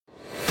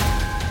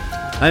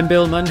I'm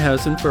Bill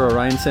Munhausen for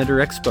Orion Center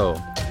Expo.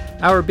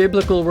 Our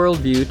biblical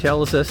worldview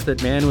tells us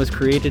that man was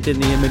created in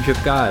the image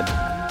of God,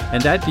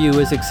 and that view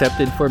is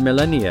accepted for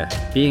millennia.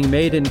 Being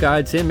made in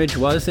God's image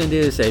was and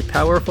is a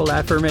powerful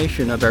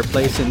affirmation of our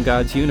place in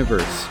God's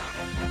universe.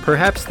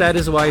 Perhaps that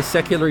is why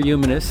secular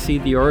humanists see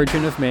the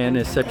origin of man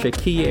as such a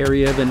key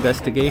area of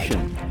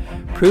investigation.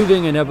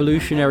 Proving an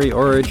evolutionary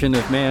origin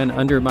of man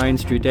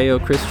undermines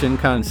Judeo-Christian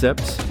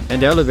concepts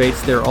and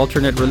elevates their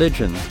alternate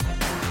religion.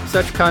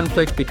 Such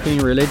conflict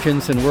between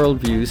religions and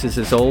worldviews is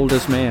as old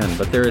as man,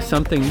 but there is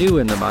something new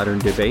in the modern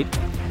debate.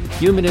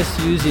 Humanists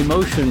use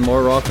emotion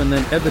more often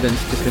than evidence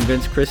to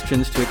convince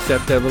Christians to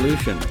accept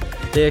evolution.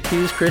 They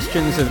accuse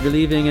Christians of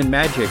believing in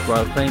magic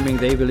while claiming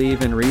they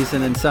believe in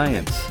reason and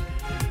science.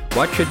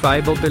 What should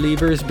Bible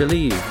believers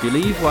believe?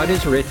 Believe what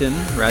is written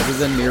rather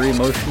than mere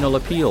emotional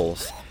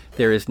appeals.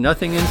 There is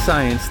nothing in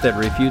science that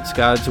refutes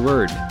God's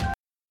Word.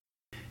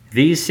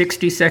 These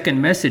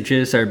 60-second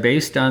messages are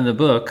based on the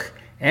book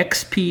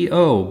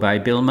XPO by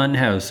Bill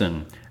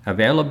Munhausen,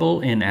 available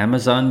in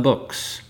Amazon Books.